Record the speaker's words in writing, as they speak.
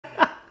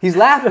He's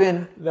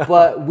laughing, no.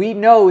 But we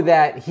know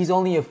that he's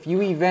only a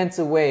few events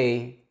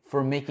away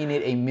from making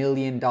it $1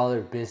 million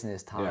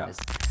business, Thomas.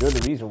 Yeah. You're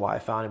the reason why I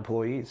found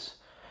employees.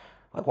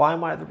 Like, why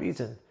am I the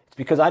reason? It's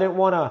because I didn't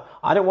want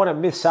to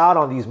miss out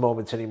on these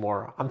moments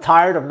anymore. I'm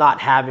tired of not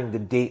having the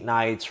date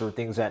nights or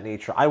things of that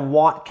nature. I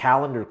want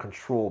calendar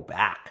control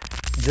back.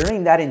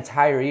 During that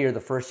entire year, the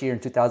first year in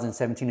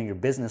 2017 of your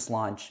business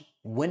launch,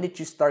 when did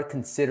you start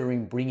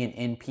considering bringing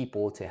in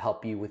people to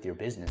help you with your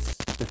business?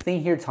 The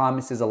thing here,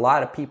 Thomas, is a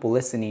lot of people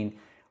listening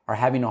are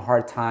having a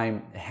hard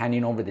time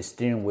handing over the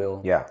steering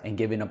wheel and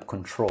giving up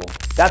control.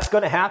 That's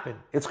going to happen.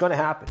 It's going to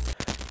happen.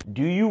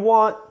 Do you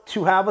want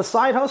to have a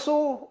side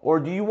hustle or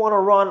do you want to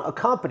run a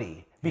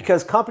company?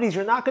 Because companies,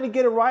 you're not going to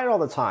get it right all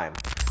the time.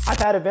 I've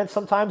had events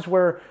sometimes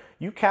where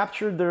you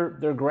captured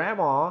their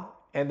grandma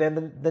and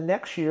then the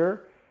next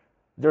year,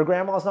 their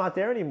grandma's not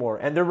there anymore.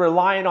 And they're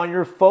relying on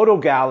your photo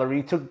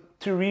gallery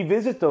to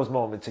revisit those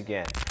moments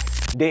again.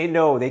 They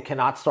know they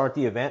cannot start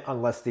the event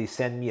unless they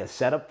send me a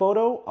setup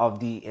photo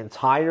of the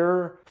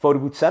entire photo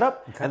booth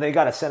setup. Okay. And they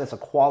got to send us a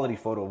quality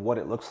photo of what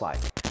it looks like.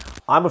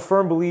 I'm a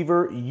firm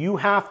believer you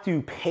have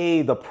to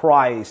pay the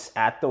price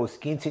at those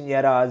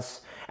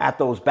quinceañeras, at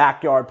those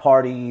backyard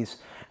parties,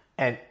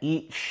 and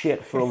eat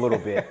shit for a little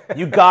bit.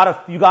 You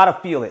gotta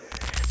feel it.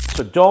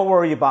 So don't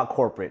worry about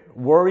corporate.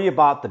 Worry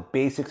about the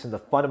basics and the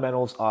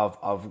fundamentals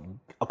of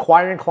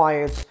acquiring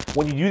clients.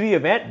 When you do the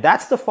event,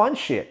 that's the fun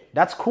shit.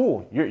 That's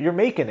cool. You're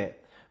making it.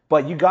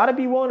 But you got to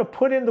be willing to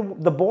put in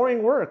the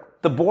boring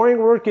work. The boring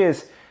work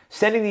is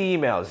sending the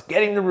emails,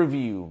 getting the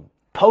review,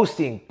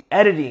 posting,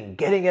 editing,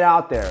 getting it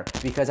out there.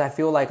 Because I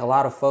feel like a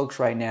lot of folks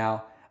right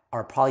now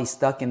are probably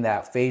stuck in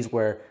that phase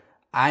where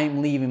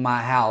I'm leaving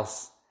my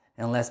house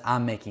unless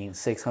I'm making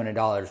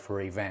 $600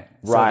 for an event.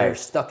 So they're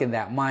stuck in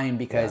that mind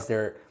because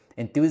their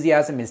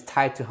enthusiasm is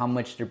tied to how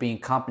much they're being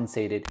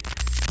compensated.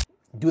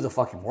 Do the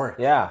fucking work.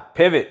 Yeah,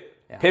 pivot.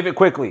 Yeah. Pivot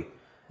quickly.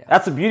 Yeah.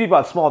 That's the beauty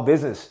about small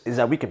business is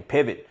that we can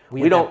pivot.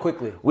 We don't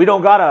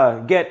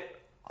gotta get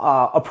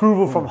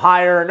approval from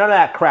higher. None of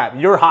that crap.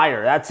 You're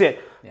higher. That's it.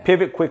 Yeah.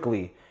 Pivot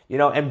quickly. You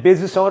know, and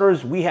business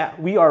owners, we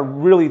are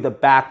really the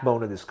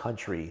backbone of this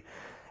country,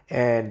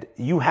 and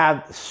you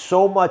have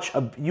so much.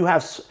 You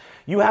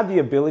have the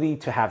ability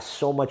to have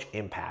so much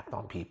impact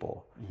on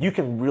people. Mm-hmm. You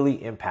can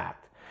really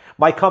impact.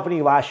 My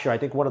company last year, I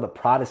think one of the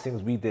proudest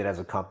things we did as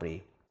a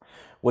company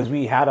was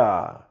we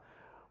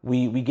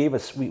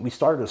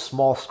started a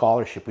small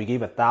scholarship. We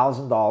gave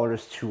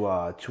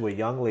 $1,000 to a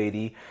young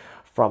lady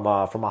from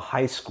a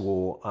high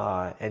school,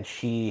 and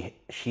she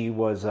just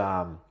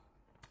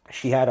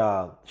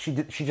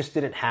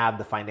didn't have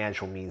the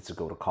financial means to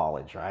go to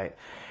college, right?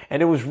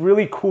 And it was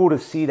really cool to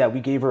see that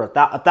we gave her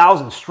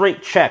 $1,000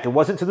 straight check. It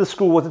wasn't to the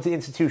school, wasn't to the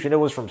institution. It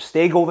was from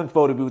Stay Golden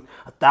Photo Booth,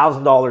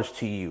 $1,000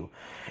 to you,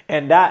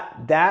 and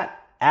that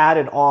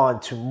added on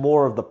to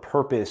more of the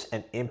purpose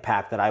and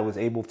impact that I was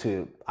able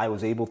to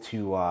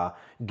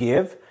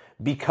give,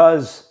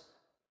 because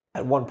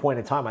at one point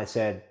in time I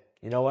said,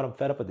 you know what, I'm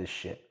fed up with this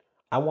shit.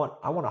 I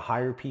want to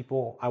hire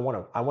people. I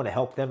want to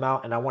help them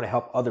out, and I want to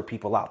help other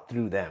people out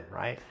through them,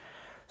 right?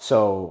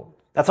 So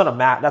that's on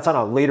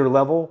a later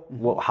level,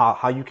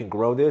 how you can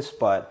grow this.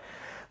 But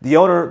the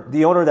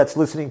owner that's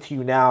listening to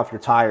you now, if you're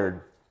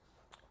tired,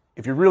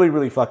 if you're really,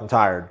 really fucking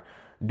tired,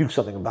 do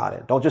something about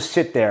it. Don't just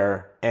sit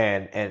there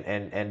and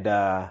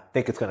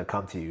think it's gonna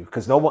come to you,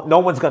 because no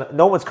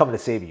one's coming to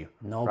save you.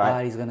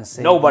 Nobody's gonna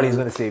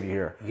save you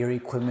here. Your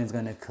equipment's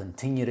gonna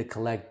continue to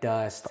collect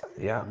dust.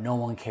 Yeah. No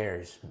one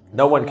cares.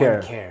 No one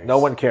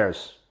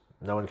cares.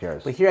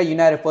 But here at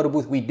United Photo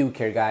Booth, we do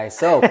care, guys.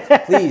 So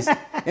please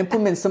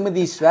implement some of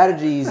these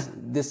strategies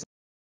this